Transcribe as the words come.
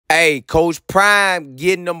Hey, Coach Prime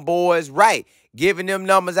getting them boys right, giving them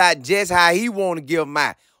numbers out just how he want to give them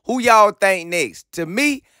out. Who y'all think next? To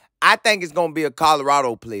me, I think it's going to be a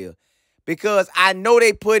Colorado player because I know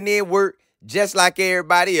they putting in work just like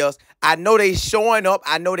everybody else. I know they showing up.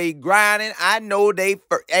 I know they grinding. I know they,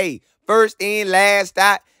 first in, last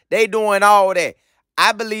out. They doing all that.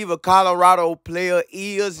 I believe a Colorado player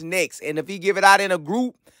is next. And if he give it out in a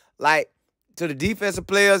group, like to the defensive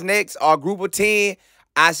players next or a group of 10,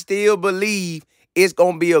 I still believe it's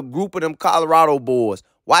going to be a group of them Colorado boys.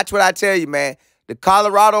 Watch what I tell you, man. The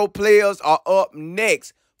Colorado players are up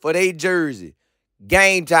next for their jersey.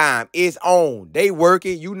 Game time is on. They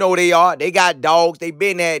working. You know they are. They got dogs. They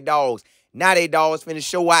been had dogs. Now they dogs finna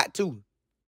show out too.